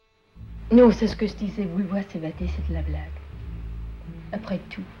Non, c'est ce que je disais. Vouloir s'évader, c'est de la blague. Après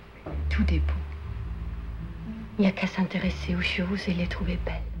tout est beau. Il n'y a qu'à s'intéresser aux choses et les trouver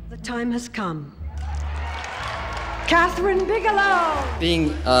belles. The time has come. Catherine Bigelow!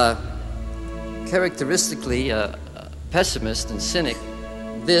 Being characteristically a pessimist and cynic,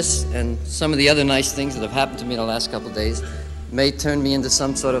 this and some of the other nice things that have happened to me in the last couple of days may turn me into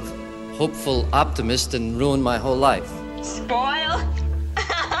some sort of hopeful optimist and ruin my whole life. Spoil?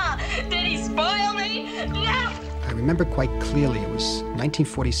 Did he spoil me? No! I remember quite clearly it was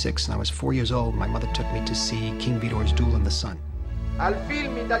 1946 and I was 4 years old. My mother took me to see King Vidor's Duel in the Sun. Al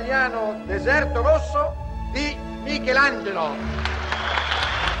film italiano Deserto Rosso di Michelangelo.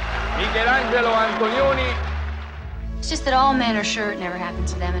 Michelangelo Antonioni. It's just that all men are sure it never happened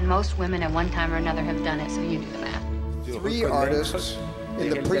to them, and most women at one time or another have done it, so you do the math. 3 artists in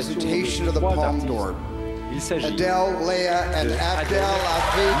the presentation of the Palme d'Or. Adele, Leia, and Abdel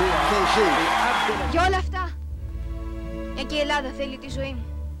Aziz KG. Και όλα αυτά, μια και η Ελλάδα θέλει τη ζωή μου.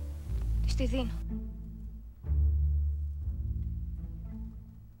 Της τη δίνω.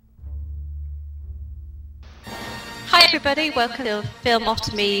 Hi everybody, welcome to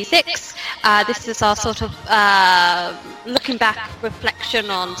Filmotomy 6. This is our sort of looking back reflection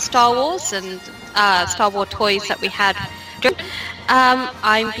on Star Wars and Star Wars toys that we had.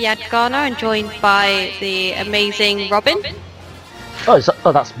 I'm Bianca Garner and joined by the amazing Robin. Oh,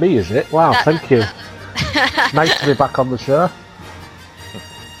 that's me, is it? Wow, thank you. Nice to be back on the show.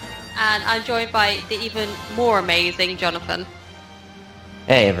 And I'm joined by the even more amazing Jonathan.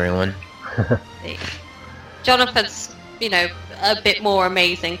 Hey everyone. Jonathan's, a bit more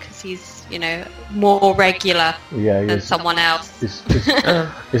amazing because he's, more regular than someone else.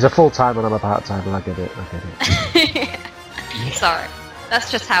 He's a full-timer and I'm a part-timer, I get it. Sorry,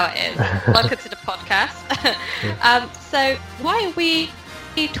 that's just how it is. Welcome to the podcast. So why are we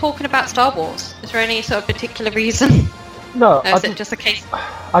talking about Star Wars? Is there any sort of particular reason? No. Or is it just a case?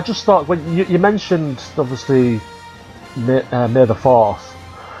 I just thought, when you mentioned, obviously, May the 4th,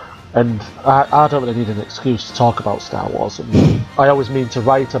 and I don't really need an excuse to talk about Star Wars. And I always mean to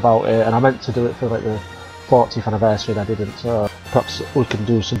write about it, and I meant to do it for like the 40th anniversary, and I didn't. So perhaps we can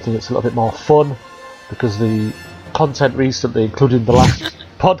do something that's a little bit more fun, because the content recently, including the last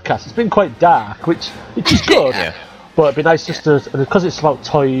podcast, it's been quite dark, which is good. Yeah. But it'd be nice just to, and because it's about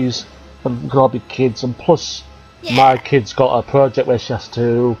toys and gonna be kids, and plus my kid's got a project where she has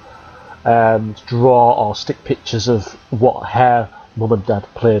to draw or stick pictures of what her mum and dad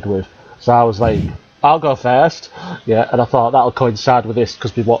played with. So I was like, I'll go first. Yeah, and I thought that'll coincide with this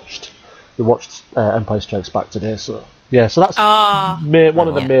because we watched Empire Strikes Back today. So that's one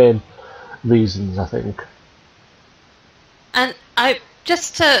of the main reasons, I think. And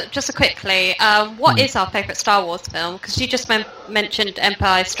just quickly, what is our favourite Star Wars film? Because you just mentioned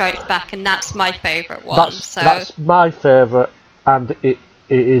Empire Strikes Back, and that's my favourite one. That's my favourite, and it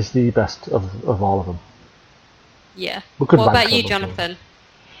is the best of all of them. Yeah. What about you, Jonathan?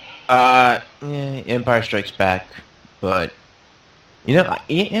 Empire Strikes Back, but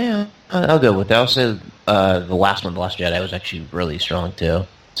I'll go with that. I'll say the last one, The Last Jedi, was actually really strong too.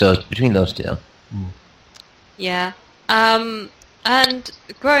 So it's between those two. Yeah. And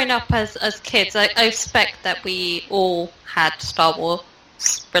growing up as kids, I expect that we all had Star Wars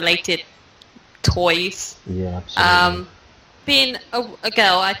related toys. Yeah, absolutely. Being a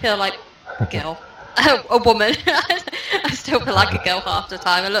girl, I feel like a girl. A woman. I still feel like a girl half the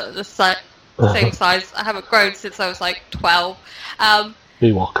time. I look the same size. I haven't grown since I was like 12.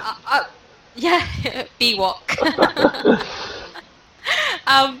 Ewok. Yeah, Ewok.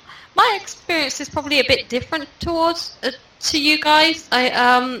 My experience is probably a bit different towards to you guys.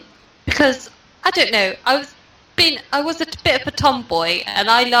 Because I don't know. I was a bit of a tomboy, and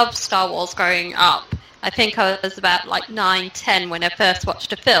I loved Star Wars growing up. I think I was about like 9, 10 when I first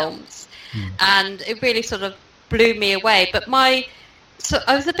watched the films. And it really sort of blew me away. But I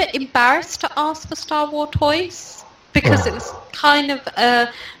was a bit embarrassed to ask for Star Wars toys because it was kind of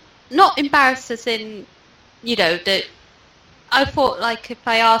not embarrassed as in, that I thought like if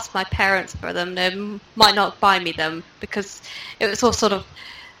I asked my parents for them, they might not buy me them because it was all sort of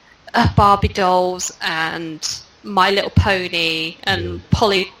Barbie dolls and My Little Pony and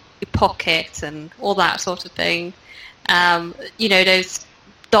Polly Pocket and all that sort of thing. Those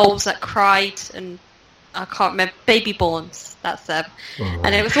dolls that cried, and I can't remember, baby borns, that's them.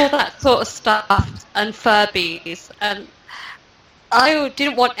 And it was all that sort of stuff, and Furbies, and I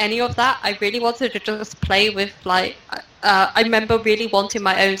didn't want any of that. I really wanted to just play with, like, I remember really wanting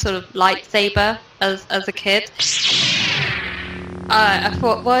my own sort of lightsaber as a kid. I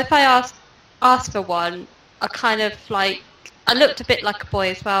thought, well, if I ask for one, I kind of like, I looked a bit like a boy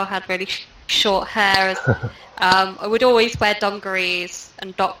as well. Had really short hair. I would always wear dungarees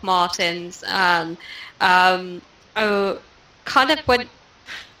and Doc Martens, and I kind of went.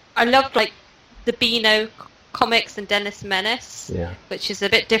 I loved like the Beano comics and Dennis Menace, which is a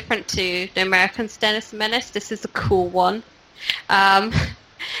bit different to the Americans' Dennis Menace. This is a cool one, and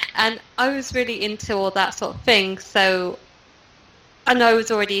I was really into all that sort of thing. So, and I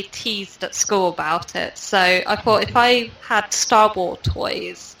was already teased at school about it. So I thought if I had Star Wars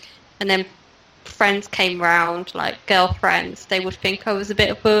toys, and then friends came round, like girlfriends, they would think I was a bit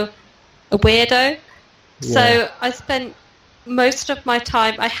of a weirdo. So I spent most of my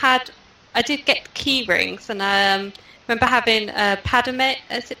time. I did get key rings, and I remember having Padme.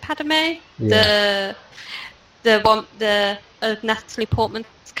 Is it Padme? Yeah. The one, Natalie Portman's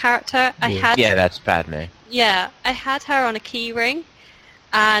character. I had. Yeah, that's Padme. Yeah, I had her on a key ring,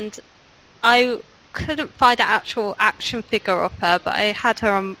 and I couldn't find an actual action figure of her, but I had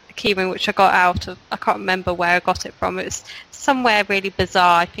her on a key ring, which I got out of. I can't remember where I got it from. It was somewhere really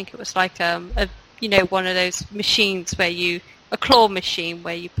bizarre. I think it was like one of those machines a claw machine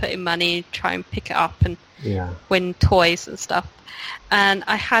where you put in money and try and pick it up and win toys and stuff. And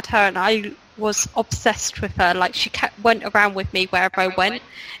I had her, and I was obsessed with her. Like, she went around with me wherever I went.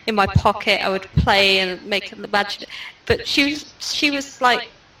 In my pocket, I would play and make it imagine. But she was like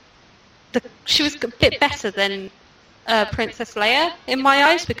she was a bit better than Princess Leia in my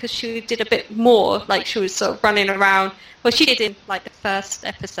eyes, because she did a bit more. Like, she was sort of running around. Well, she did in like the first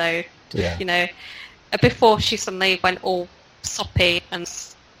episode. Before she suddenly went all soppy and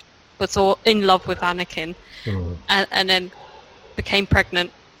was all in love with Anakin, and then became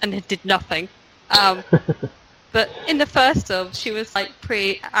pregnant and then did nothing. But in the first film, she was like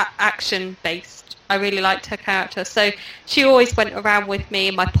pretty action based. I really liked her character, so she always went around with me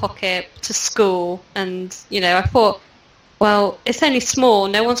in my pocket to school. And I thought, well, it's only small,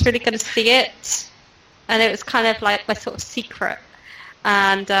 no one's really going to see it, and it was kind of like my sort of secret.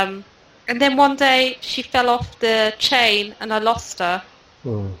 And then one day she fell off the chain and I lost her.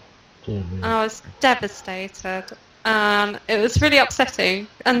 Oh, dear me. And I was devastated. And it was really upsetting.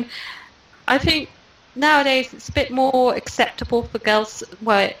 And I think nowadays it's a bit more acceptable for girls.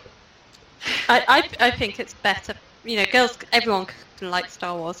 Well, I think it's better. Girls, everyone can like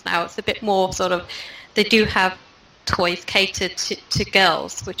Star Wars now. It's a bit more sort of, they do have toys catered to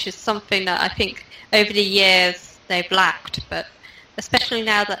girls, which is something that I think over the years they've lacked. But especially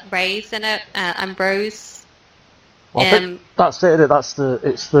now that Rey's in it, and Rose. Well, I think that's it,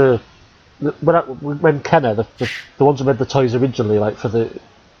 isn't it? When Kenner, the ones who made the toys originally, like for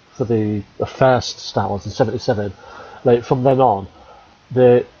the first Star Wars in '77, like from then on,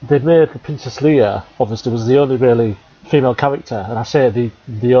 they made the Princess Leia, obviously, was the only really female character, and I say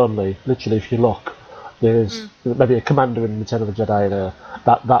the only, literally, if you look, there's maybe a commander in Return of the Jedi there,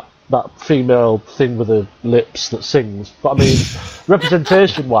 that female thing with the lips that sings. But I mean,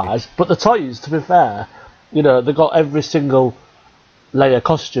 representation-wise, but the toys, to be fair, they got every single Leia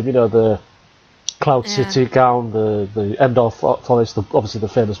costume, the Cloud City gown, the Endor Forest, obviously the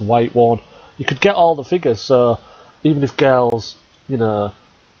famous white one. You could get all the figures, so even if girls,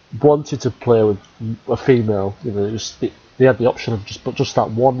 wanted to play with a female, they had the option of just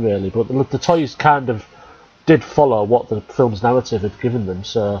that one, really. But the toys kind of did follow what the film's narrative had given them,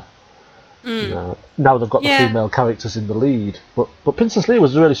 so now they've got the female characters in the lead. But Princess Leia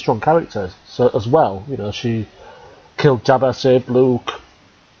was a really strong character, so as well. She killed Jabba, saved Luke.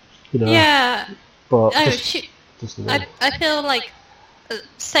 Yeah. But I feel like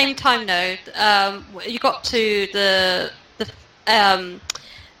same time though. You got to the Return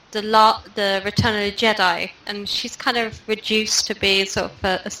of the Jedi, and she's kind of reduced to be sort of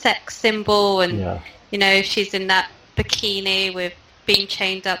a sex symbol, and she's in that bikini with being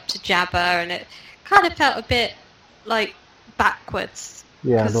chained up to Jabba, and it kind of felt a bit like backwards.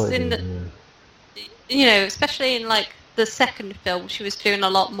 Yeah, especially in like the second film, she was doing a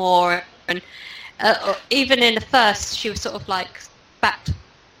lot more, and even in the first, she was sort of like back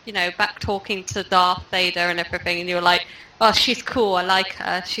talking to Darth Vader and everything, and you were like, oh, she's cool, I like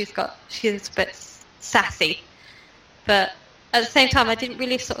her, she's a bit sassy. But at the same time, I didn't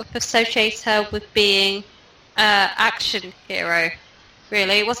really sort of associate her with being action hero,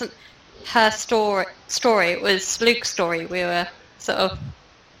 really. It wasn't her story, it was Luke's story we were sort of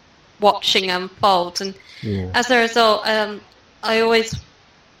watching unfold, and as a result, I always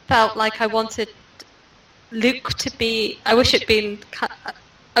felt like I wanted Luke to be, I wish it'd been,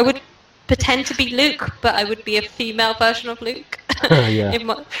 I would pretend to be Luke, but I would be a female version of Luke. When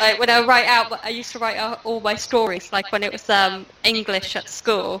I used to write out all my stories, like when it was English at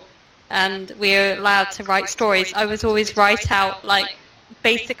school, and we were allowed to write stories, I was always write out, like,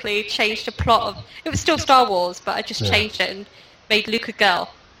 basically changed the plot of... It was still Star Wars, but I just changed it and made Luke a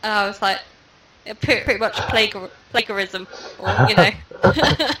girl. And I was like, pretty much plagiarism, or, you know.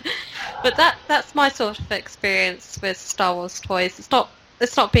 But that's my sort of experience with Star Wars toys. It's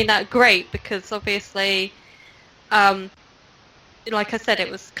not been that great because obviously, like I said, it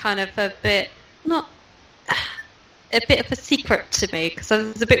was kind of a bit of a secret to me because I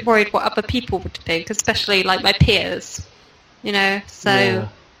was a bit worried what other people would think, especially like my peers, you know. So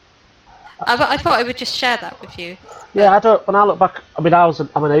I thought I would just share that with you. Yeah, when I look back, I mean, I'm an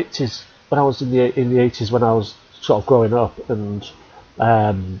 80s. When I was in the 80s, when I was sort of growing up, and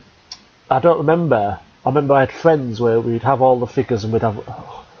I don't remember. I remember I had friends where we'd have all the figures and we'd have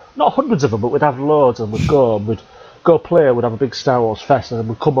not hundreds of them, but we'd have loads, and we'd go play. We'd have a big Star Wars fest, and then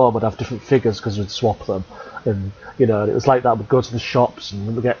we'd come home and have different figures because we'd swap them, and you know, and it was like that. We'd go to the shops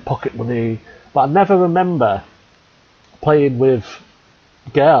and we'd get pocket money, but I never remember playing with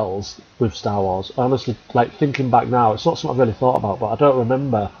girls with Star Wars. Honestly, like thinking back now, it's not something I've really thought about, but I don't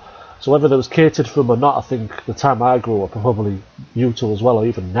remember. So whether it was catered for them or not, I think the time I grew up, and probably you two as well, or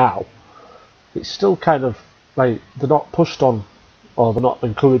even now, it's still kind of like they're not pushed on, or they're not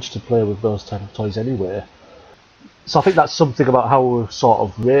encouraged to play with those type of toys anyway. So I think that's something about how we were sort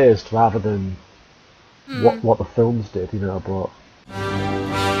of raised rather than what the films did, you know. But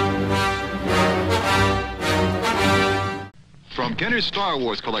from Kenner's Star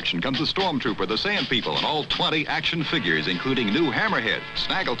Wars collection comes the Stormtrooper, the Sand People, and all 20 action figures, including new Hammerhead,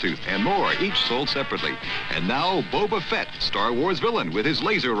 Snaggletooth, and more, each sold separately. And now, Boba Fett, Star Wars villain with his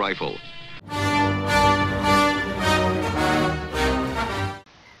laser rifle.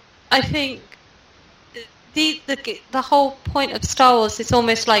 I think the whole point of Star Wars is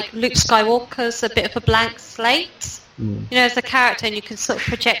almost like Luke Skywalker's a bit of a blank slate. You know, as a character, and you can sort of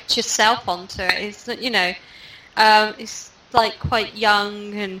project yourself onto it. It's, you know, it's like quite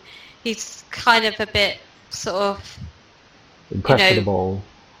young, and he's kind of a bit sort of impressionable.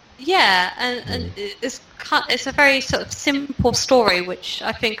 You know, yeah, and it's a very sort of simple story, which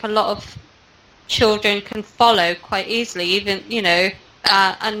I think a lot of children can follow quite easily. Even, you know,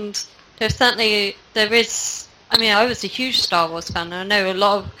 and there is. I mean, I was a huge Star Wars fan. And I know a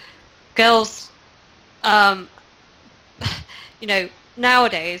lot of girls, you know,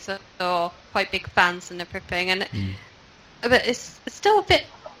 nowadays are quite big fans and everything, and but it's still a bit.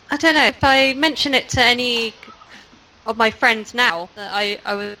 I don't know if I mention it to any of my friends now that I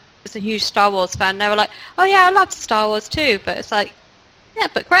was a huge Star Wars fan. They were like, "Oh yeah, I loved Star Wars too," but it's like, yeah,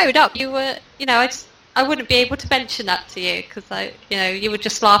 but growing up, you were, you know, I wouldn't be able to mention that to you because you know, you would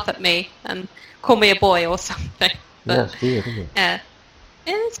just laugh at me and call me a boy or something. But, yeah, it's weird, isn't it? Yeah,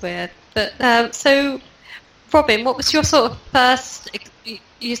 it is weird. But so, Robin, what was your sort of first?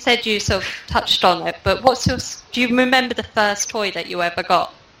 You said you sort of touched on it, but do you remember the first toy that you ever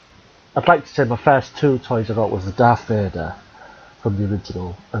got? I'd like to say my first two toys I got was the Darth Vader from the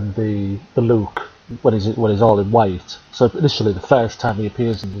original and the Luke when he's all in white. So initially, the first time he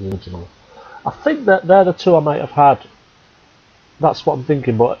appears in the original. I think that they're the two I might have had. That's what I'm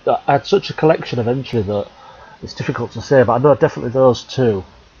thinking, but I had such a collection eventually that it's difficult to say, but I know definitely those two.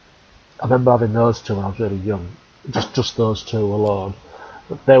 I remember having those two when I was really young, just those two alone.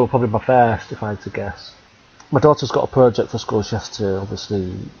 But they were probably my first, if I had to guess. My daughter's got a project for school. She has to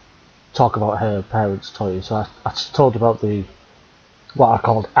obviously talk about her parents' toys. So I just told her about what I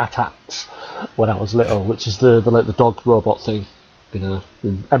called AT-ATs when I was little, which is the dog robot thing. You know,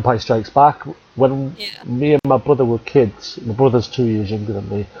 in Empire Strikes Back. When me and my brother were kids, my brother's 2 years younger than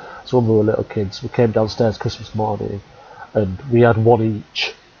me, so when we were little kids, we came downstairs Christmas morning, and we had one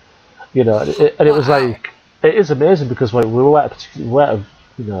each. You know, and it was like, it is amazing because like we were at a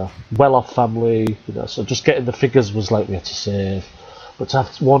you know, well-off family. You know, so just getting the figures was like we had to save, but to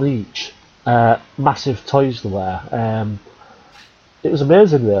have one each, massive toys they were. It was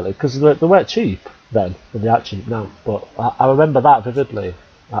amazing really because they weren't cheap then, and they are cheap now. But I remember that vividly,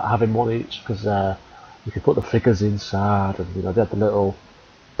 having one each because you could put the figures inside, and you know, they had the little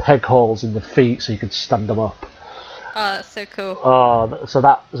peg holes in the feet so you could stand them up. Oh, that's so cool. Oh, so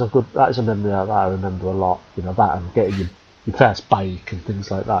that is a memory that I remember a lot. You know, that and getting your first bike and things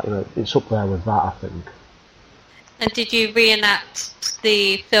like that. You know, it's up there with that, I think. And did you reenact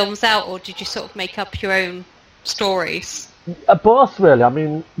the films out, or did you sort of make up your own stories? Both, really. I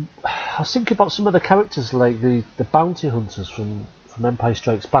mean, I was thinking about some of the characters, like the bounty hunters from Empire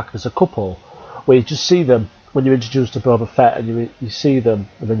Strikes Back. There's a couple where you just see them when you're introduced to Boba Fett, and you see them,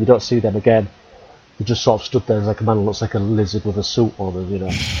 and then you don't see them again. They just sort of stood there as like a man who looks like a lizard with a suit on, and you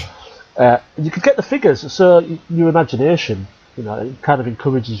know. You could get the figures, so your imagination you know, it kind of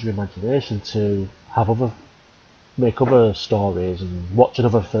encourages your imagination to make other stories and watch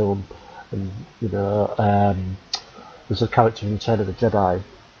another film. And you know, there's a character in Return of the Jedi,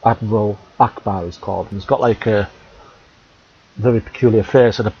 Admiral Akbar is called, and he's got like a very peculiar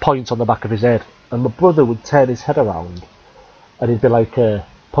face and a point on the back of his head. And my brother would turn his head around, and he'd be like a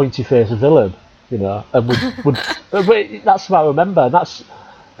pointy faced villain, you know, and would that's what I remember. And that's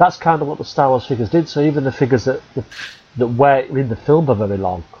kind of what the Star Wars figures did. So even the figures that were in the film for very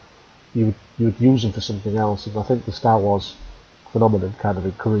long, you would use them for something else. And I think the Star Wars phenomenon kind of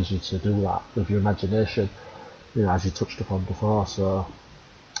encourages you to do that with your imagination, you know, as you touched upon before. So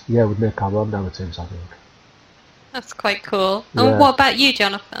yeah, we'd make our own narratives, I think. That's quite cool. Yeah. And what about you,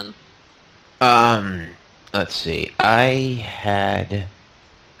 Jonathan? Let's see. I had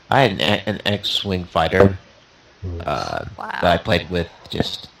an X-wing fighter that I played with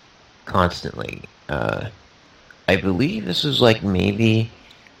just constantly. I believe this was like maybe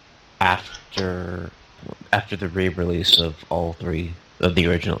after the re-release of all three of the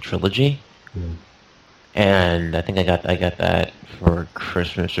original trilogy, and I think I got that for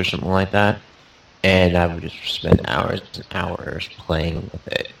Christmas or something like that. And I would just spend hours and hours playing with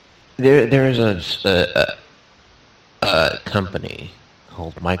it. There is a company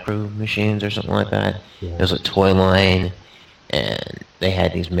called Micro Machines or something like that. Yeah. There's a toy line, and they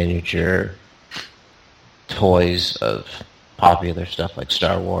had these miniature toys of popular stuff like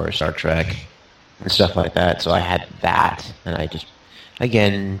Star Wars, Star Trek, and stuff like that. So I had that, and I just,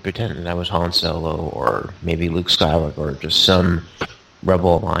 again, pretended I was Han Solo or maybe Luke Skywalker or just some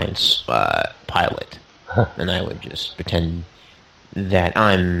Rebel Alliance pilot, and I would just pretend that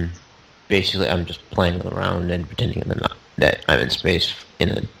I'm just playing around and pretending that I'm in space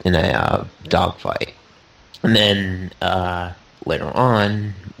in a dogfight. And then later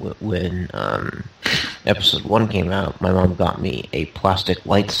on, when Episode 1 came out, my mom got me a plastic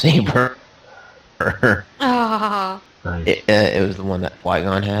lightsaber. It was the one that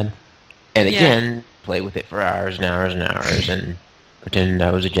Qui-Gon had, and again, played with it for hours and hours and hours, and pretend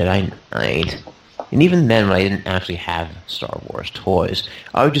I was a Jedi Knight. And even then, when I didn't actually have Star Wars toys,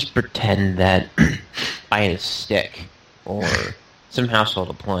 I would just pretend that I had a stick or some household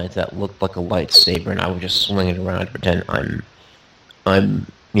appliance that looked like a lightsaber, and I would just swing it around to pretend I'm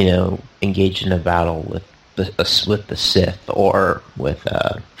you know, engaged in a battle with the Sith or with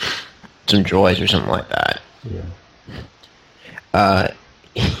some droids or something like that. Yeah.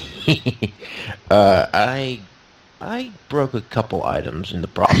 I broke a couple items in the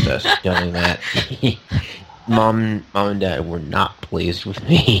process doing that. Mom and Dad were not pleased with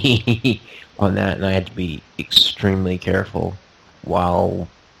me on that, and I had to be extremely careful while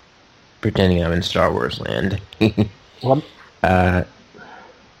pretending I'm in Star Wars land. I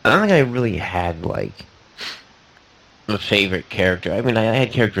don't think I really had, like, a favorite character. I mean, I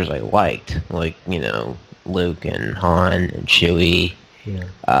had characters I liked, like, you know, Luke and Han and Chewie.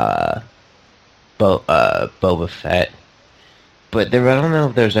 Yeah. Boba Fett, but I don't know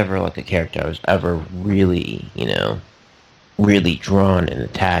if there's ever like a character I was ever really, you know, really drawn and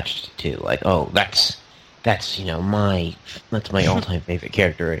attached to. Like, oh, that's you know that's my all-time favorite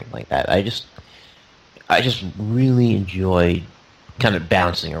character or anything like that. I just really enjoyed kind of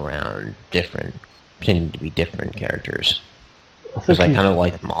bouncing around pretending to be different characters because I kind of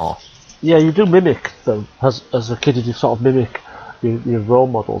like them all. Yeah, you do mimic them as a kid. You sort of mimic your role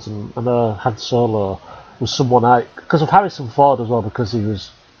models, and Han Solo was someone because of Harrison Ford as well, because he was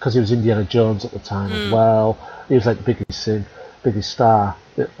Indiana Jones at the time as well. He was like the biggest star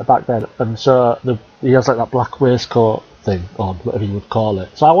back then, and so he has like that black waistcoat thing on, whatever you would call it.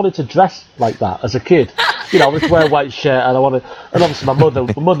 So I wanted to dress like that as a kid. You know, I wanted to wear a white shirt, and obviously my mother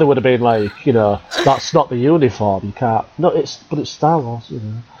would have been like, you know, that's not the uniform. You can't. No, but it's Star Wars. You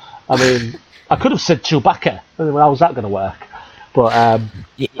know, I mean, I could have said Chewbacca. I mean, how was that going to work? But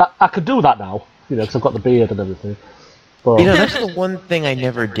I could do that now, you know, because I've got the beard and everything. But, you know, that's the one thing I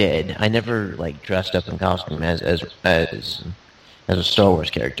never did. I never like dressed up in costume as a Star Wars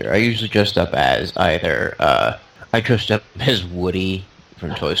character. I usually dressed up as either I dressed up as Woody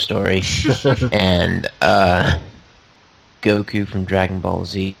from Toy Story and Goku from Dragon Ball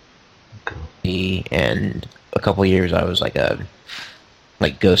Z, and a couple years I was like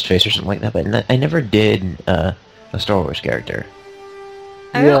Ghostface or something like that. But I never did a Star Wars character.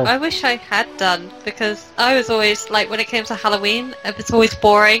 I wish I had done, because I was always, like, when it came to Halloween, it was always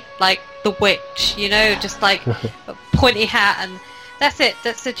boring, like the witch, you know, just like a pointy hat, and that's it.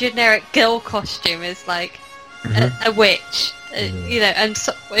 That's the generic girl costume, is like a witch, you know. And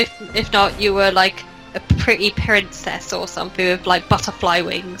so, if not, you were like a pretty princess or something with like butterfly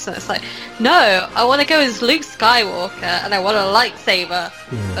wings, and it's like, no, I want to go as Luke Skywalker and I want a lightsaber.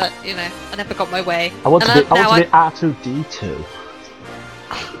 But you know, I never got my way. I want to be R2-D2.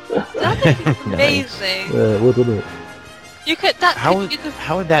 That'd be amazing. Yeah, wouldn't it? You could How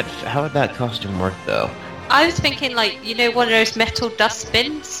would that costume work though? I was thinking, like, you know, one of those metal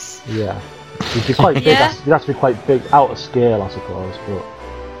dustbins. Yeah, you'd be quite big. Yeah. You'd have to be quite big, out of scale, I suppose. But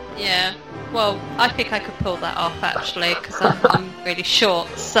Yeah. Well, I think I could pull that off actually, because I'm really short.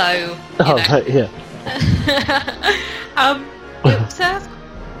 So. Right, yeah.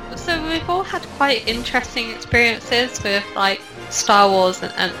 So we've all had quite interesting experiences with like Star Wars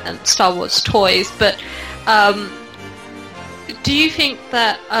and Star Wars toys, but do you think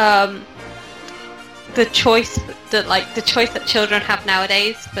that the choice that children have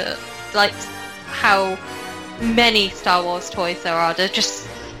nowadays, for like how many Star Wars toys there are, they're just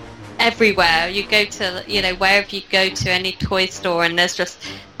everywhere. You go to, you know, wherever you go to any toy store, and there's just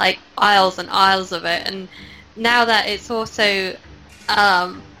like aisles and aisles of it. And now that it's also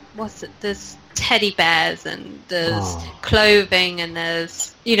there's teddy bears and there's clothing and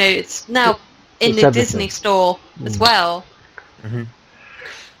there's, you know, it's now in the everything. Disney store as well. Mm-hmm.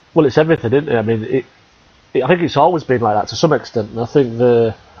 Well, it's everything, isn't it? I mean, I think it's always been like that to some extent, and I think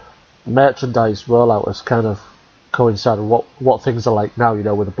the merchandise rollout has kind of coincided with what things are like now, you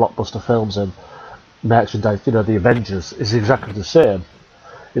know, with the blockbuster films and merchandise. You know, the Avengers is exactly the same.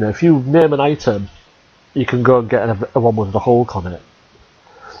 You know, if you name an item, you can go and get a one with the Hulk on it.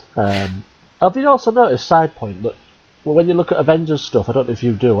 Have you also noticed, side point, that when you look at Avengers stuff, I don't know if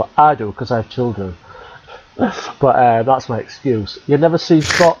you do, I do because I have children, but that's my excuse. You never see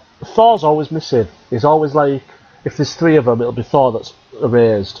Thor. Thor's always missing. He's always like, if there's three of them, it'll be Thor that's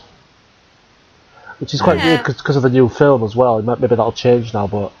erased, which is quite weird because of the new film as well. Maybe that'll change now,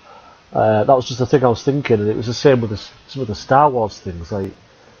 but that was just the thing I was thinking, and it was the same with some of the Star Wars things. Like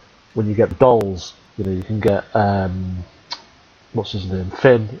when you get dolls, you know, you can get what's his name,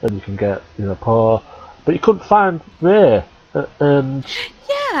 Finn, and you can get, you know, Poe, but you couldn't find Rey. And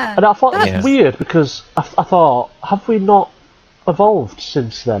I thought that's weird, because I thought, have we not evolved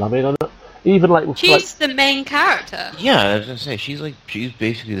since then? I mean, even like she's the main character. Yeah, I was gonna say she's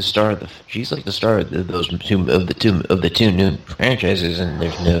basically the star of the two new franchises, and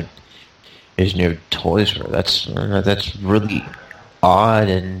there's no toys for her. That's really odd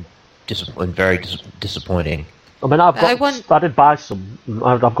and very disappointing. I mean, I did buy some.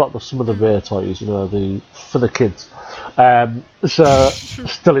 I've got some of the Rey toys, you know, for the kids. So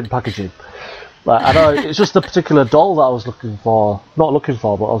still in packaging. But I know it's just the particular doll that I was not looking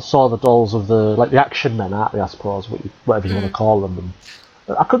for, but I saw the dolls of the action men, aren't they? I suppose, whatever you want to call them.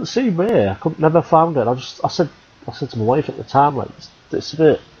 And I couldn't see Rey. I never found it. I said to my wife at the time, like, it's a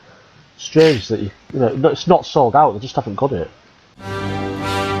bit strange that you know it's not sold out. They just haven't got it.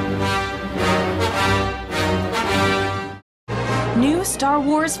 New Star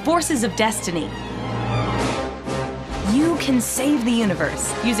Wars Forces of Destiny. You can save the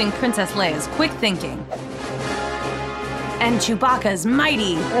universe using Princess Leia's quick thinking and Chewbacca's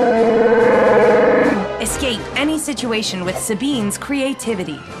mighty. Escape any situation with Sabine's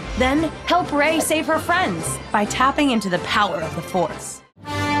creativity. Then help Rey save her friends by tapping into the power of the Force.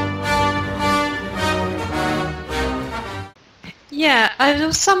 Yeah, there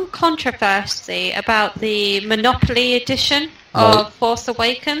was some controversy about the Monopoly edition of Force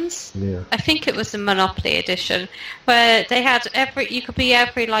Awakens. Yeah. I think it was the Monopoly edition, where they had you could be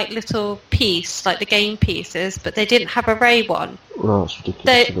every like little piece, like the game pieces, but they didn't have a Rey one. No, that's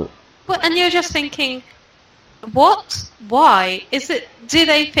ridiculous, isn't it? And you're just thinking, what? Why? Do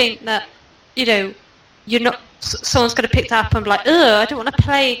they think that, you know, someone's going to pick that up and be like, ugh, I don't want to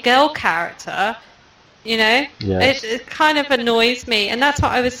play a girl character. You know, it kind of annoys me, and that's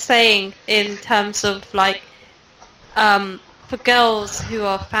what I was saying in terms of like, for girls who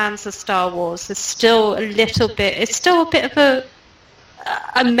are fans of Star Wars, it's still a bit of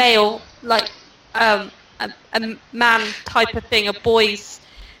a male, like a man type of thing, a boys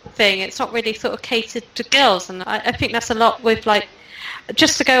thing. It's not really sort of catered to girls, and I think that's a lot with like,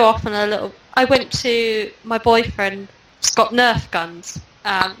 just to go off on a little. I went to my boyfriend's got Nerf guns.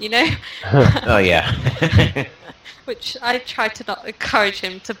 You know? Oh, yeah. Which I tried to not encourage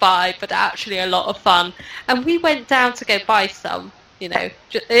him to buy, but actually a lot of fun. And we went down to go buy some, you know,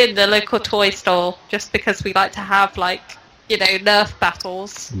 in the local toy store, just because we like to have, like, you know, Nerf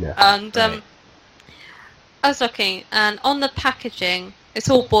battles. Yeah. And I was looking, and on the packaging, it's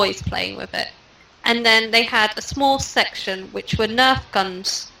all boys playing with it. And then they had a small section which were Nerf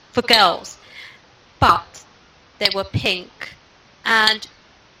guns for girls, but they were pink. And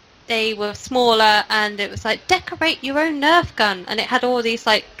they were smaller, and it was like, decorate your own Nerf gun, and it had all these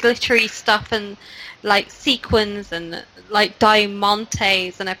like glittery stuff and like sequins and like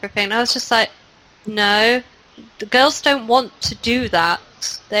diamantes and everything. And I was just like, no, the girls don't want to do that.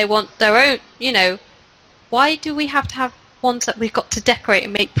 They want their own, you know. Why do we have to have ones that we've got to decorate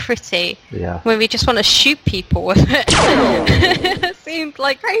and make pretty when we just want to shoot people with it? It seemed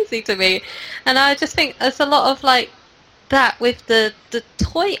like crazy to me. And I just think there's a lot of like that with the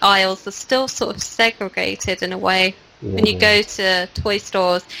toy aisles are still sort of segregated in a way. When you go to toy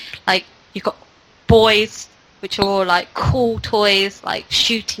stores, like you've got boys, which are all like cool toys, like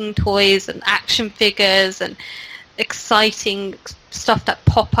shooting toys and action figures and exciting stuff that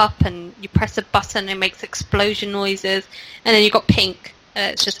pop up and you press a button and it makes explosion noises. And then you've got pink.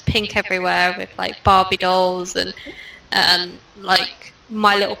 It's just pink everywhere with like Barbie dolls and like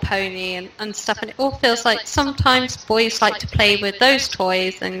My Little Pony and stuff. And it all feels like sometimes boys like to play with those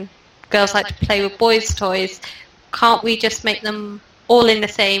toys and girls like to play with boys' toys. Can't we just make them all in the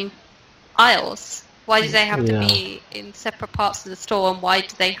same aisles? Why do they have to be in separate parts of the store, and why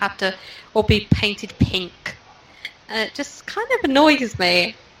do they have to all be painted pink? And it just kind of annoys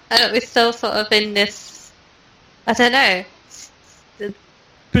me. We're still sort of in this, I don't know, the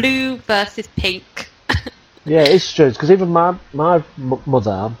blue versus pink. Yeah, it's strange, because even my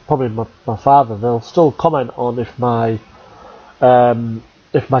mother, probably my father, they'll still comment on if my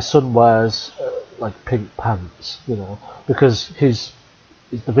son wears like pink pants, you know, because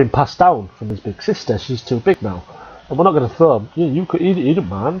they've been passed down from his big sister. She's too big now, and we're not going to throw them. He don't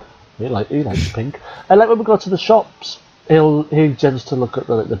mind. He likes pink. And like when we go to the shops, he tends to look at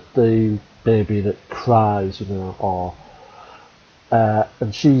the baby that cries, you know, or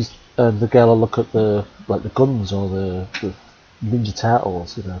and the girl will look at the guns or the Ninja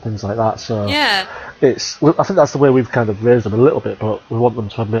Turtles, you know, things like that. So yeah, I think that's the way we've kind of raised them a little bit, but we want them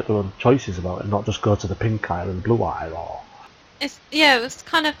to make their own choices about it, not just go to the pink aisle and blue aisle. Or it was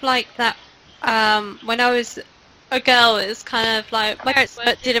kind of like that. When I was a girl, it was kind of like my parents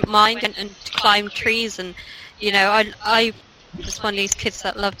didn't mind and climb trees, and you know, I was one of these kids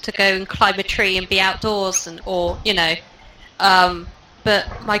that loved to go and climb a tree and be outdoors, or you know, but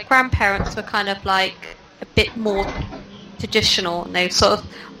my grandparents were kind of like a bit more traditional, and they sort of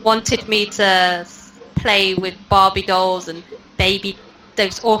wanted me to play with Barbie dolls and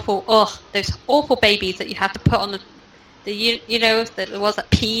those awful babies that you have to put on the you know, that there was that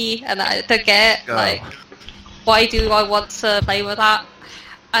pee, and I don't get like, why do I want to play with that?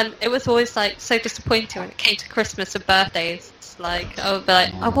 And it was always like so disappointing when it came to Christmas and birthdays. It's like I would be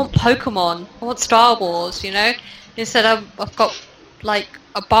like, I want Pokemon, I want Star Wars, you know. Instead I've got like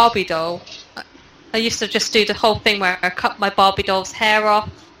a Barbie doll. I used to just do the whole thing where I cut my Barbie doll's hair off,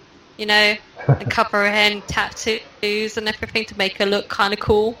 you know, and cover her in tattoos and everything to make her look kind of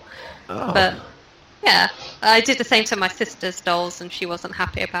cool. Oh. But yeah, I did the same to my sister's dolls, and she wasn't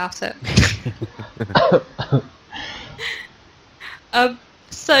happy about it.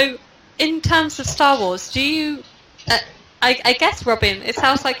 So, in terms of Star Wars, do you? I guess, Robin, it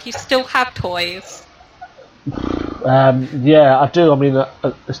sounds like you still have toys. Yeah, I do. I mean,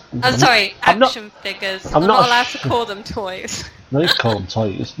 I'm sorry, action figures. I'm not allowed to call them toys. No, you can call them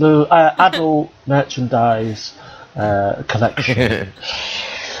toys. No, adult merchandise collection.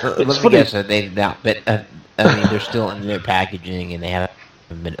 Let me guess, they've not been. I mean, they're still in their packaging and they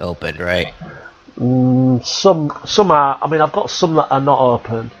haven't been opened, right? Some are. I mean, I've got some that are not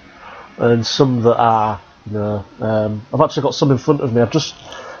open, and some that are. You know, I've actually got some in front of me. I've just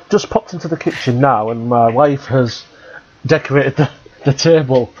popped into the kitchen now, and my wife has decorated the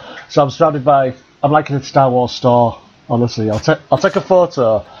table. So I'm surrounded by. I'm like in a Star Wars store. Honestly, I'll take a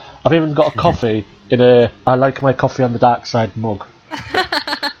photo. I've even got a coffee in a. I like my coffee on the dark side mug.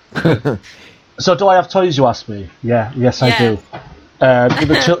 So do I have toys, you ask me? Yes, I do.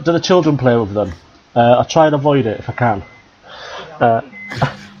 Do the children play with them? I try and avoid it if I can.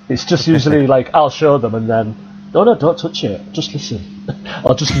 It's just usually like I'll show them and then no, don't touch it. Just listen,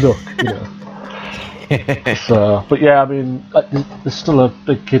 or just look, you know. So, but yeah, I mean, there's still a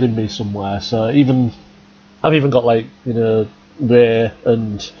big kid in me somewhere. So I've even got like, you know, Ray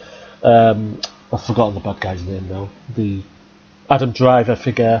and I've forgotten the bad guy's name now. The Adam Driver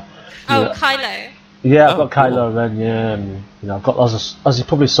figure. Kylo. Yeah, I've got Kylo Ren. Yeah, and you know, I've got as you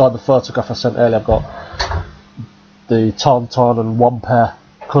probably saw in the photograph I sent earlier, I've got the Tauntaun and Wampa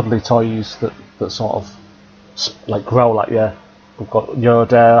cuddly toys that sort of like growl at you. We've got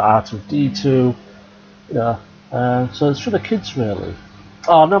Yoda, R2D2. Yeah, so it's for the kids really.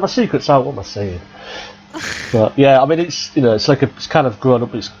 Oh no, my secret's out. What am I saying? But yeah, I mean, it's, you know, it's like it's kind of grown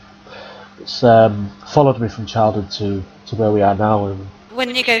up. It's followed me from childhood to where we are now, and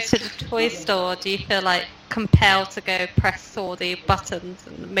when you go to the toy store, do you feel like compelled to go press all the buttons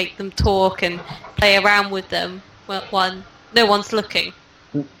and make them talk and play around with them when no one's looking?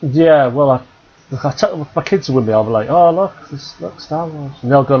 Yeah, well, if my kids are with me, I'll be like, oh, look, Star Wars.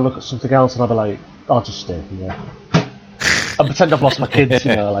 And they'll go look at something else, and I'll be like, I'll just stay here. I pretend I've lost my kids,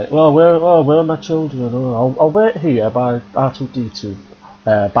 like, well, where are my children? Oh, I'll wait here by R2-D2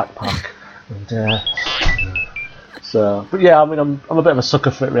 backpack. And, so, but yeah, I mean, I'm a bit of a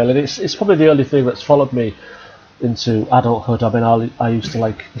sucker for it, really. It's probably the only thing that's followed me into adulthood. I mean, I used to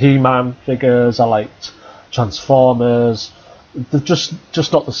like He-Man figures. I liked Transformers. They're just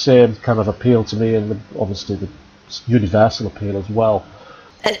not the same kind of appeal to me, and obviously the universal appeal as well.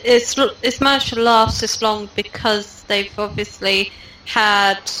 It's managed to last this long because they've obviously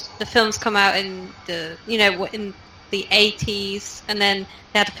had the films come out in the in the 80s, and then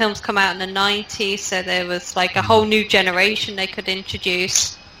they had the films come out in the 90s, so there was like a whole new generation they could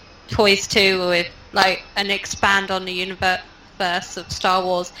introduce toys to with and expand on the universe of Star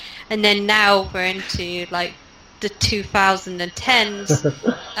Wars. And then now we're into like the 2010s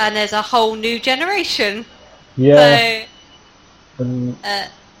and there's a whole new generation. Yeah. So,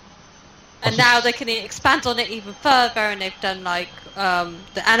 and now they can expand on it even further, and they've done like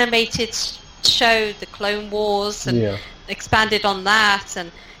the animated show, the Clone Wars, and expanded on that,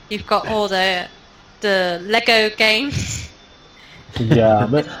 and you've got all the Lego games. Yeah,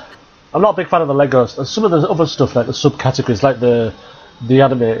 I'm not a big fan of the Legos. And some of the other stuff, like the subcategories, like the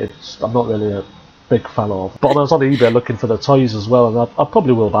animated, I'm not really a big fan of. But I was on eBay looking for the toys as well, and I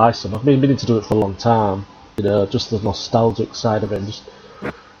probably will buy some. I've been meaning to do it for a long time. Just the nostalgic side of it. And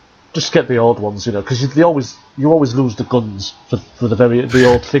just get the old ones, because you always lose the guns for the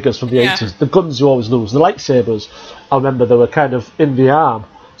old figures from the 80s. The guns you always lose. The lightsabers, I remember they were kind of in the arm,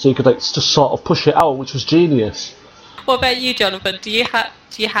 so you could just sort of push it out, which was genius. What about you, Jonathan? Do you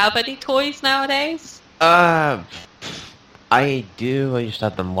have any toys nowadays? I do. I just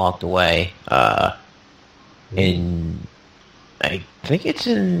have them locked away. I think it's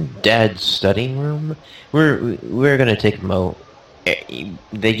in Dad's study room. We're gonna take them out.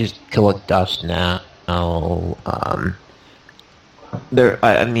 They just collect dust now. We're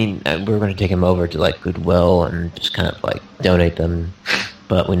gonna take them over to like Goodwill and just kind of like donate them,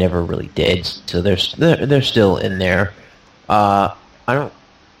 but we never really did. So they're still in there. I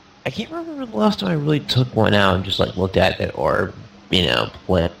can't remember the last time I really took one out and just like looked at it or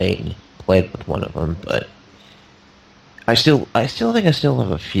played with one of them. But I still think I still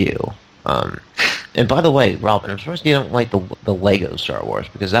have a few. And by the way, Robin, I'm surprised you don't like the Lego Star Wars,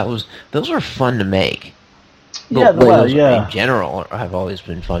 because those were fun to make. Yeah, Legos in general have always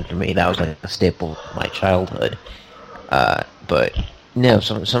been fun for me. That was like a staple of my childhood. But no,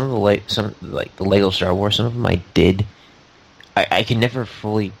 some of the Lego Star Wars, some of them I did. I can never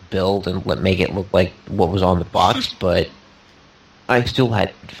fully build and make it look like what was on the box, but I still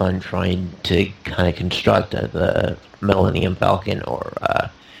had fun trying to kind of construct the Millennium Falcon or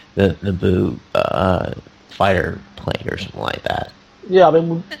the Naboo fighter plane or something like that. Yeah, I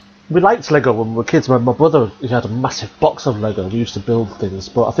mean, we liked Lego when we were kids. My brother, he had a massive box of Lego. We used to build things,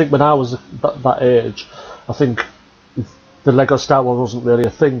 but I think when I was that age, I think the Lego Star Wars wasn't really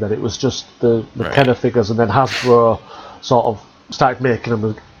a thing then. It was just the Kenner figures, and then Hasbro sort of started making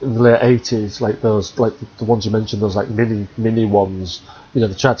them in the late 80s, like the ones you mentioned, those like mini ones. They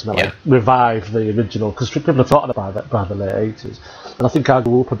tried to revive the original, because people have forgotten about that by the late 80s. And I think I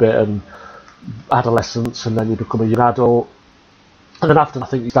grew up a bit in adolescence, and then you become a young adult, and then after I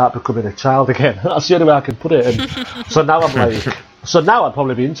think you start becoming a child again. That's the only way I can put it. And so now I'm like, now I'd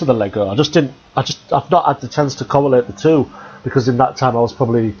probably be into the Lego. I've not had the chance to correlate the two, because in that time I was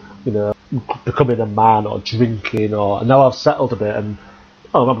probably becoming a man or drinking, and now I've settled a bit and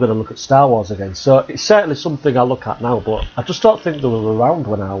I'm going to look at Star Wars again. So it's certainly something I look at now, but I just don't think they were around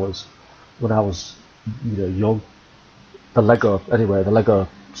when I was young. The Lego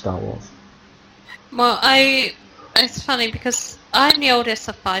Star Wars. Well, it's funny because I'm the oldest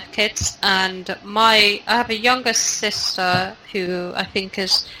of 5 kids, and I have a younger sister who I think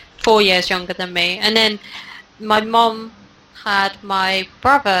is 4 years younger than me, and then my mom had my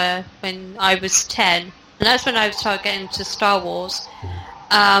brother when I was 10, and that's when I started getting into Star Wars.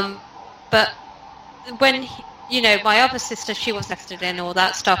 But when my other sister, she was interested in all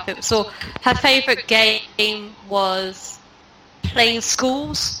that stuff. It was all her favourite game was playing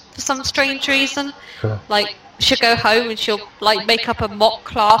schools for some strange reason. Like, she'll go home and she'll like make up a mock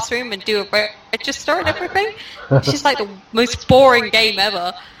classroom and do a register and everything. She's like the most boring game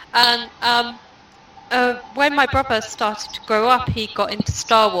ever. And when my brother started to grow up, he got into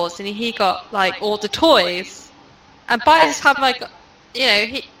Star Wars and he got like all the toys. And by the time you know,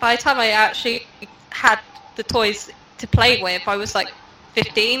 by the time I actually had the toys to play with, I was like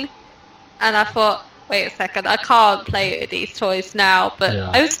 15, and I thought, wait a second, I can't play with these toys now. But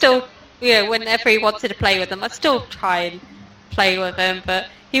Yeah. I was still, you know, whenever he wanted to play with them, I'd still try and play with him. But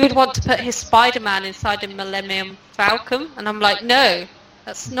he would want to put his Spider-Man inside a Millennium Falcon, and I'm like, no,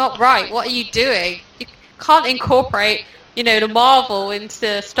 that's not right. What are you doing? You can't incorporate, you know, the Marvel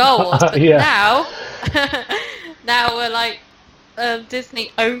into Star Wars. But now we're like,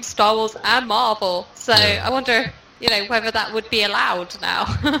 Disney owns Star Wars and Marvel, so I wonder, you know, whether that would be allowed now.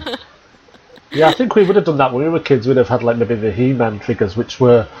 Yeah, I think we would have done that when we were kids. We'd have had like maybe the He-Man figures, which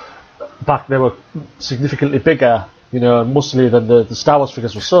were they were significantly bigger, you know, and musclier than the Star Wars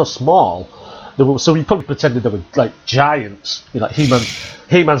figures were so small. So we probably pretended they were like giants. You know, like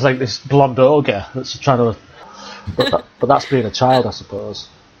He-Man's like this blonde ogre that's trying to. But that's being a child, I suppose.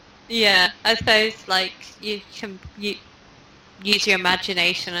 Yeah, I suppose like you can use your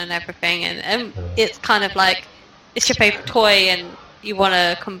imagination and everything, and it's kind of like it's your favourite toy and you want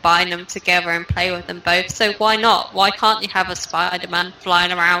to combine them together and play with them both, so why not? Why can't you have a Spider-Man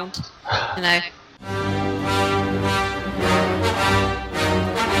flying around, you know?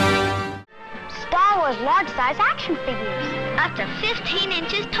 Star Wars large-size action figures, up to 15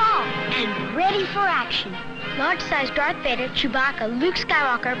 inches tall and ready for action. Large-size Darth Vader, Chewbacca, Luke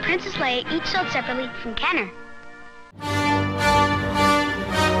Skywalker, Princess Leia, each sold separately from Kenner.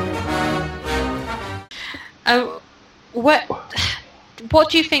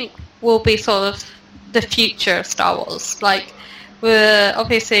 What do you think will be sort of the future of Star Wars? Like, we've had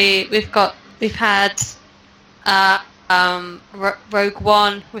Rogue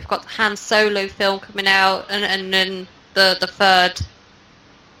One, we've got the Han Solo film coming out, and then the third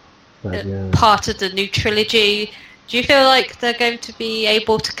part of the new trilogy. Do you feel like they're going to be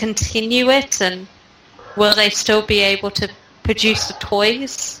able to continue it, and will they still be able to produce the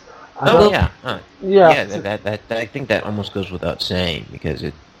toys? Yeah. I think that almost goes without saying, because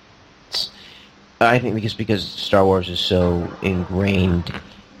I think because Star Wars is so ingrained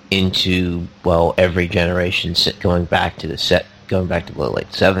into every generation, going back to the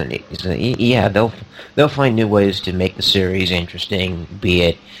late 70s. Yeah, they'll find new ways to make the series interesting, be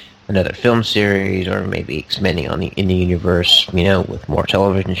it another film series or maybe expanding in the universe, you know, with more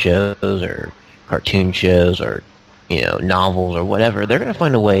television shows or cartoon shows or, you know, novels or whatever. They're going to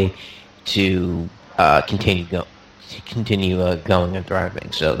find a way to continue going and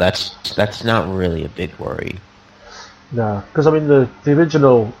thriving. So that's not really a big worry. No, because I mean the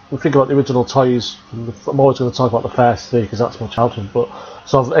original. We think about the original toys. I'm always going to talk about the first three because that's my childhood. But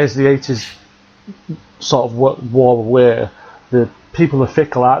sort of as the 80s sort of wore away, the people are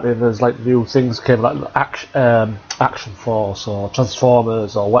fickle, aren't they? And there's like new things came, like Action Force or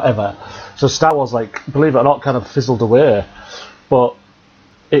Transformers or whatever. So Star Wars, like, believe it or not, kind of fizzled away. But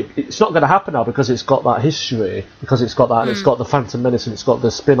it's not going to happen now because it's got that history, because it's got that, and it's got the Phantom Menace, and it's got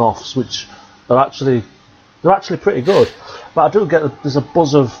the spin-offs, which are actually pretty good. But I do get there's a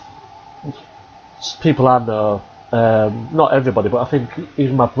buzz of people I know, not everybody, but I think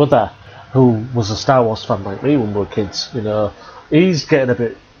even my brother, who was a Star Wars fan like me when we were kids, you know, he's getting a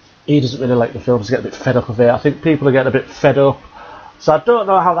bit. He doesn't really like the films. He's getting a bit fed up of it. I think people are getting a bit fed up. So I don't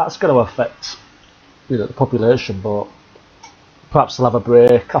know how that's going to affect, you know, the population, but perhaps they'll have a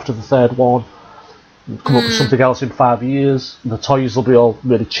break after the third one, and come up with something else in 5 years. And the toys will be all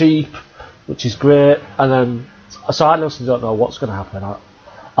really cheap, which is great. And then, so I honestly don't know what's going to happen. I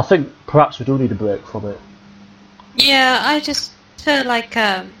think perhaps we do need a break from it. Yeah, I just feel like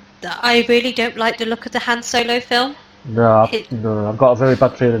I really don't like the look of the Han Solo film. No, I've got a very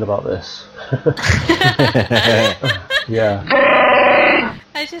bad feeling about this. Yeah.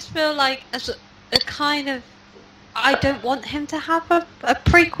 I just feel like as a kind of, I don't want him to have a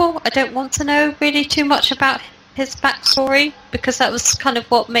prequel. I don't want to know really too much about his backstory, because that was kind of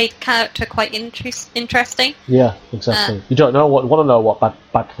what made the character quite interesting. Yeah, exactly. You don't want to know what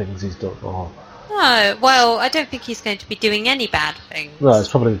bad things he's done. Or... No, well, I don't think he's going to be doing any bad things. No, it's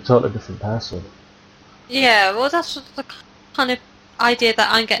probably a totally different person. Yeah, well, that's the kind of idea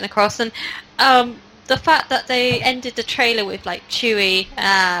that I'm getting across, and the fact that they ended the trailer with like Chewie,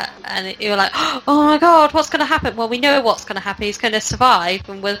 and you're like, oh my god, what's going to happen? Well, we know what's going to happen. He's going to survive,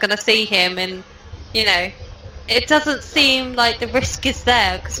 and we're going to see him, and you know, it doesn't seem like the risk is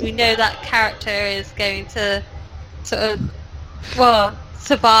there, because we know that character is going to sort of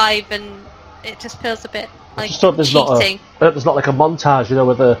survive, and it just feels a bit like cheating. There's not like a montage, you know,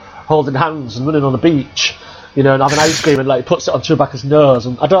 where they're holding hands and running on the beach, you know, and having ice cream and like puts it on Chewbacca's nose,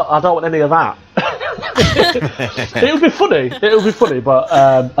 and I don't want any of that. It would be funny, but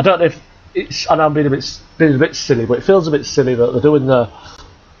I don't know if and I'm being a bit silly, but it feels a bit silly that they're doing the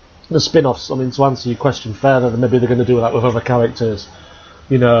spin-offs. I mean, to answer your question further, maybe they're going to do that with other characters.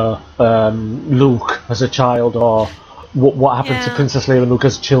 You know, Luke as a child, or what happened to Princess Leia and Luke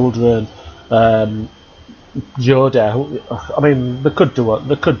as children. Yoda. I mean, they could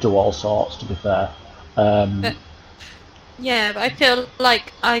do all sorts. To be fair. But I feel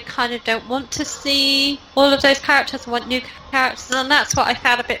like I kind of don't want to see all of those characters. I want new characters, and that's what I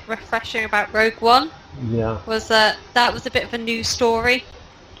found a bit refreshing about Rogue One. Yeah. Was that was a bit of a new story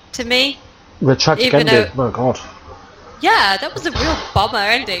to me. The tragic ending. Oh God. Yeah, that was a real bummer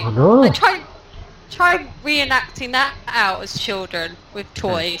ending. I know. Like, try reenacting that out as children with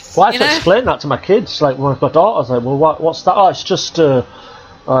toys. Well, I have to explain that to my kids. Like, my daughter's like, well, what's that? Oh, it's just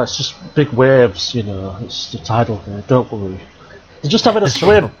big waves, you know. It's the tidal wave. Don't worry. They're just having a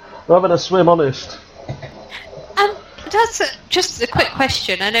swim. They're having a swim, honest. That's just a quick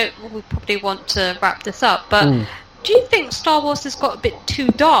question. I know we probably want to wrap this up, but do you think Star Wars has got a bit too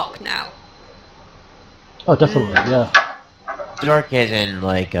dark now? Oh, definitely, yeah. Dark as in,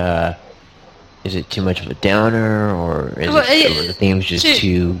 like, is it too much of a downer, or are the themes just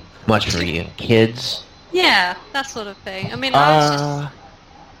too much for you kids? Yeah, that sort of thing. I mean, I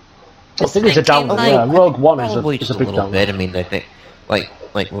was I think it's a downer. Rogue One is a big little downer. bit. I mean, I think, like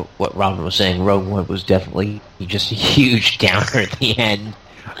what Robin was saying, Rogue One was definitely just a huge downer at the end.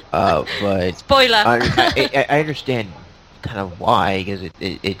 But spoiler. I understand kind of why, because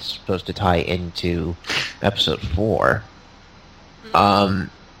it's supposed to tie into Episode 4.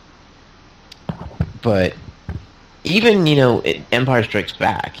 But even, Empire Strikes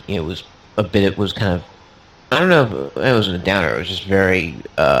Back, it was kind of, I don't know if it wasn't a downer, it was just very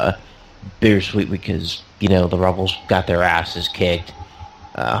bittersweet because, the rebels got their asses kicked.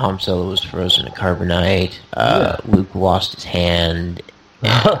 Han Solo was frozen in carbonite. Luke lost his hand.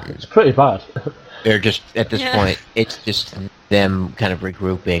 It's pretty bad. They're just, at this point, it's just them kind of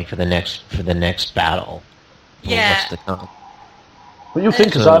regrouping for the next battle. What's to come. But you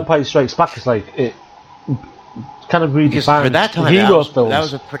think as Empire Strikes Back is like it kind of redefined for that time, hero films. That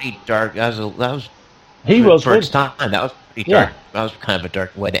was a pretty dark. That was heroes for its time. That was pretty dark. Yeah. That was kind of a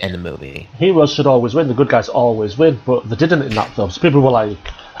dark way to end the movie. Heroes should always win. The good guys always win, but they didn't in that film. So people were like,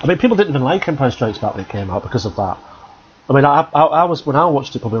 people didn't even like Empire Strikes Back when it came out because of that. I mean, I was when I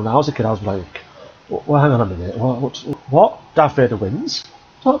watched it probably when I was a kid. I was like, well, hang on a minute. What? Darth Vader wins?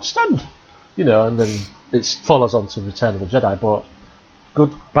 I don't understand. And then it follows on to Return of the Jedi, but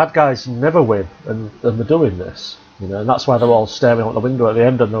bad guys never win, and they're doing this, and that's why they're all staring out the window at the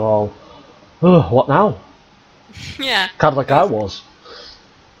end, and they're all, oh, what now? Yeah. Kind of like I was.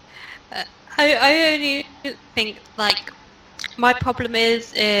 I only think, like, my problem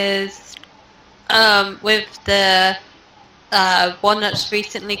is with the one that's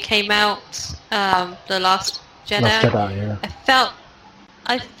recently came out, The Last Jedi. Last Jedi, yeah.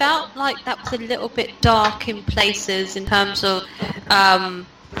 I felt like that was a little bit dark in places in terms of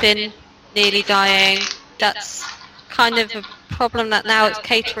Finn nearly dying. That's kind of a problem that now it's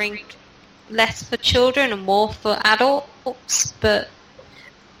catering less for children and more for adults, but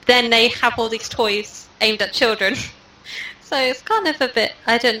then they have all these toys aimed at children. So it's kind of a bit,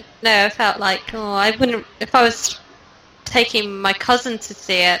 I don't know, I felt like, I wouldn't, if I was taking my cousin to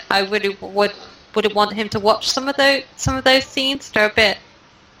see it, I really would want him to watch some of those scenes. They're a bit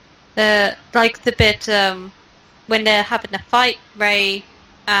like the bit when they're having a fight, Rey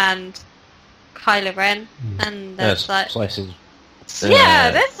and Kylo Ren, and there's slices.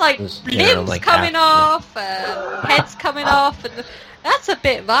 There's like limbs coming off, heads coming off, and that's a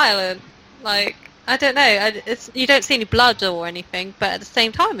bit violent. Like, I don't know, you don't see any blood or anything, but at the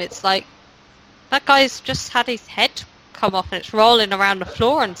same time, it's like that guy's just had his head come off and it's rolling around the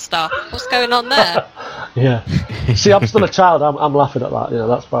floor and stuff. What's going on there? Yeah. See, I'm still a child. I'm laughing at that.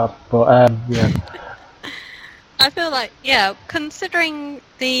 That's bad. But yeah. I feel like, considering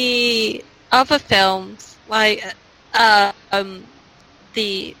the other films, like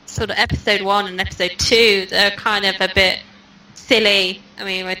the sort of Episode 1 and Episode 2, they're kind of a bit silly. I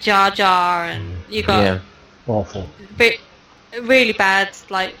mean, with Jar Jar, and you got awful, really bad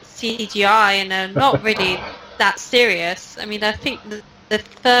like CGI, and they're not really that serious. I mean, I think the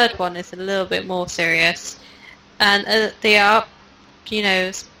third one is a little bit more serious, and they are,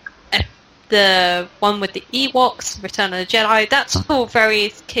 the one with the Ewoks, Return of the Jedi, that's all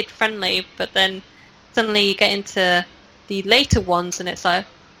very kid friendly, but then suddenly you get into the later ones and it's like,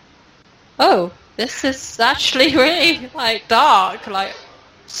 oh, this is actually really like dark, like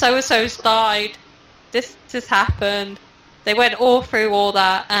so-and-so's died, this has happened, they went all through all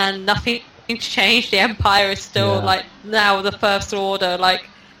that and nothing changed, the Empire is still like now the First Order, like,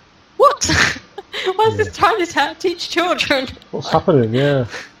 what? Why is this trying to teach children? What's happening? Yeah.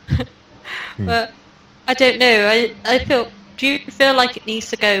 But I don't know. I feel. Do you feel like it needs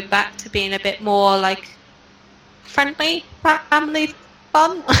to go back to being a bit more like friendly, family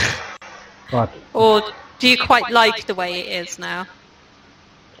fun? Or do you quite like the way it is now?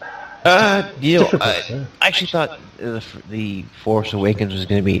 I actually thought the Force Awakens was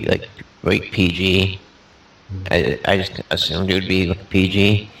going to be like PG. I just assumed it would be like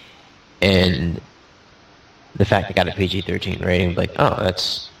PG, and the fact it got a PG-13 rating, like, oh,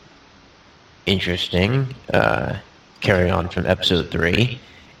 that's interesting. Carry on from Episode 3,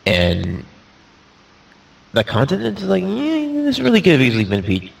 and the content is like, yeah, this really could have easily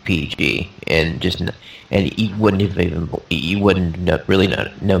been PG, and you wouldn't really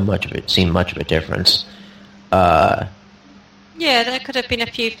know much of it, seen much of a difference. Yeah, there could have been a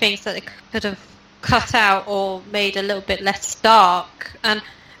few things that they could have cut out or made a little bit less dark, and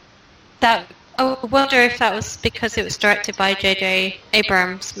that I wonder if that was because it was directed by J.J.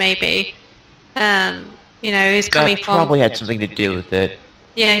 Abrams, maybe. He's coming that from... probably had something to do with it.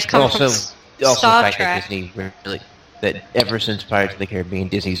 Yeah, he's coming from Star Trek. That Disney really, that ever since Pirates of the Caribbean,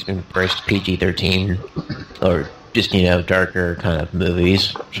 Disney's embraced PG-13, or just, darker kind of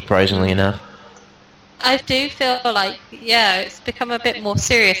movies, surprisingly enough. I do feel like, it's become a bit more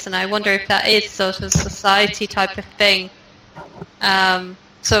serious, and I wonder if that is sort of society type of thing,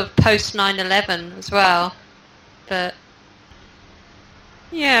 sort of post 9/11 as well. But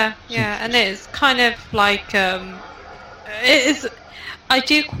yeah, and it's kind of like it is. I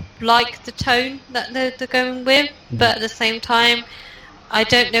do like the tone that they're going with, but at the same time, I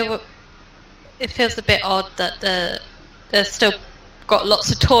don't know what. It feels a bit odd that they're still got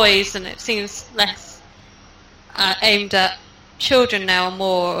lots of toys, and it seems less aimed at children now,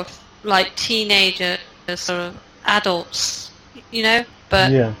 more of like teenagers, sort of adults,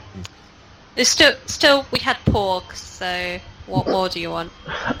 But it's still we had porgs, so what more do you want?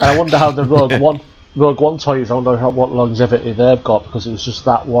 I wonder how the Rogue One toys, I wonder what longevity they've got, because it was just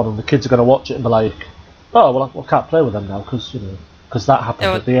that one, and the kids are going to watch it and be like, oh, well, I can't play with them now, because that happened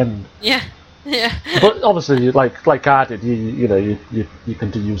at the end. Yeah. But obviously, like I did, you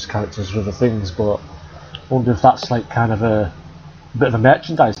can use characters for other things, but I wonder if that's like kind of a bit of a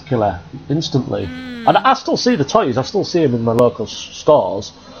merchandise killer instantly. And I still see the toys, I still see them in my local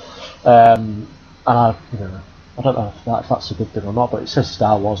stores, and I don't know if that's a good thing or not, but it says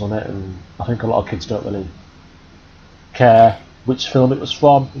Star Wars on it, and I think a lot of kids don't really care which film it was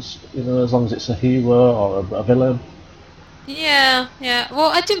from, as long as it's a hero or a villain. Yeah.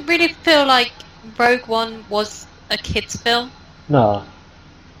 Well, I didn't really feel like Rogue One was a kids' film. No.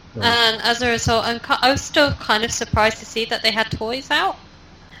 And as a result, I was still kind of surprised to see that they had toys out,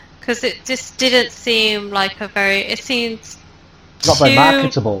 because it just didn't seem like it seemed not very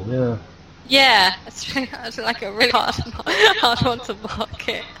marketable, yeah. Yeah, it's like a really hard one to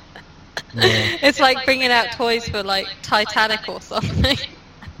market. Yeah. It's like bringing out toys for like Titanic or something.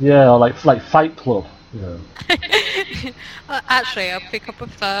 Yeah, or like Fight Club. Actually, I think I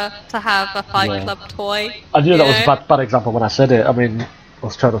prefer to have a Fight Club toy. I knew that was a bad example when I said it. I mean, I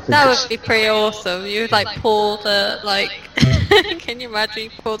was trying to think. That would be pretty awesome. You would pull the can you imagine? You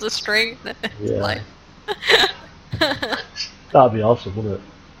pull the string. Yeah. That'd be awesome, wouldn't it?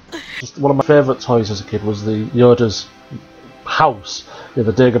 Just one of my favourite toys as a kid was the Yoda's house, the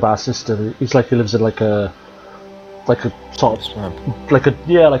Dagobah system. He lives in like a sort of swamp, like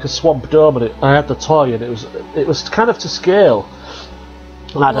a swamp dome, and I had the toy, and it was kind of to scale.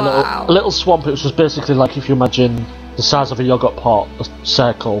 And I had a little swamp. It was just basically like, if you imagine the size of a yogurt pot, a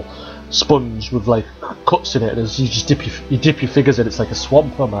circle, sponge with like cuts in it, and as you just dip your fingers in, it's like a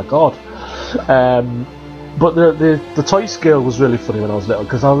swamp. Oh my god! But the toy scale was really funny when I was little,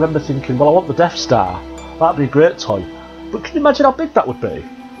 because I remember thinking, well, I want the Death Star. That'd be a great toy. But can you imagine how big that would be?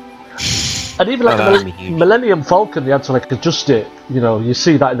 And even like the Millennium Falcon, they had to adjust it. You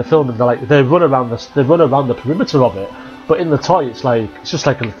see that in the film, and they run around the perimeter of it. But in the toy, it's just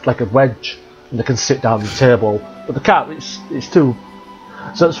like a wedge, and they can sit down at the table. But the cat, it's too.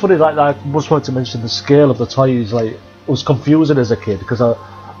 So it's funny. I just wanted to mention the scale of the toys. It was confusing as a kid, because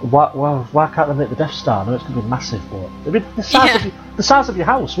why can't they make the Death Star? No, it's going to be massive, but it'd be the size of your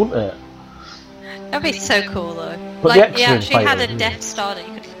house, wouldn't it? That'd be so cool, though. But you actually had a Death Star that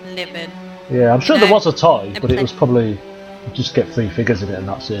you could live in. Yeah, I'm sure there was a toy, but it was probably just get 3 figures in it and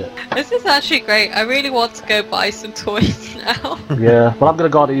that's it. This is actually great. I really want to go buy some toys now. Yeah, well, I'm going to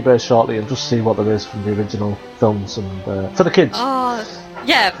go on eBay shortly and just see what there is from the original films and for the kids. Oh,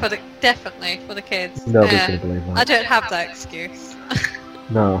 yeah, definitely for the kids. Nobody's going to believe that. I don't have that excuse.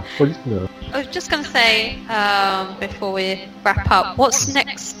 No. Well, no. I was just going to say, before we wrap up, what's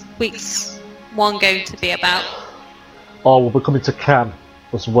next week's one going to be about? Or we'll be coming to Cannes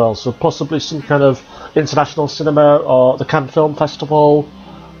as well, so possibly some kind of international cinema or the Cannes Film Festival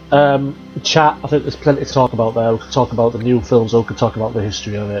chat. I think there's plenty to talk about there. We could talk about the new films, or we could talk about the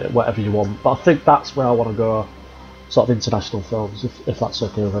history of it, whatever you want. But I think that's where I want to go, sort of international films, if that's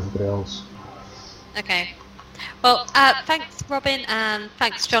okay with everybody else. Okay. Well, thanks, Robin, and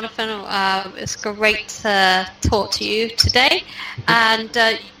thanks, Jonathan. It's great to talk to you today. And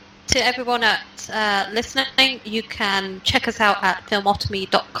to everyone listening, you can check us out at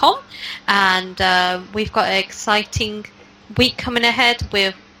filmotomy.com. And we've got an exciting week coming ahead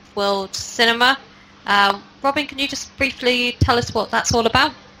with World Cinema. Robin, can you just briefly tell us what that's all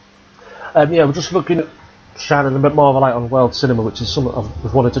about? Yeah, we're just looking at shining a bit more of a light on world cinema, which is something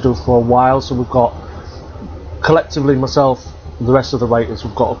I've wanted to do for a while. So we've got, collectively, myself and the rest of the writers,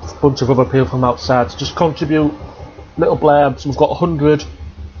 we've got a bunch of other people from outside to just contribute little blurbs. We've got 100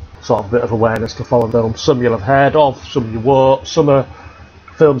 sort of bit of awareness to foreign films. Some you'll have heard of, some you won't. Some are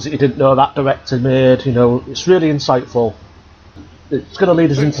films that you didn't know that director made. You know, it's really insightful. It's going to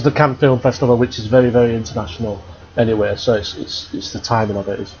lead us into the Cannes Film Festival, which is very, very international anyway. So it's the timing of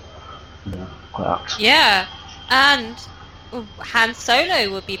it is, you know, quite apt. Yeah, and Han Solo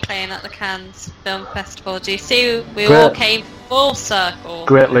will be playing at the Cannes Film Festival. Do you see? We all came full circle.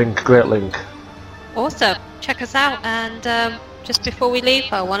 Great link. Awesome. Check us out. And just before we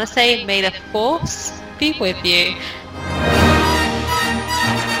leave, I want to say, may the Force be with you.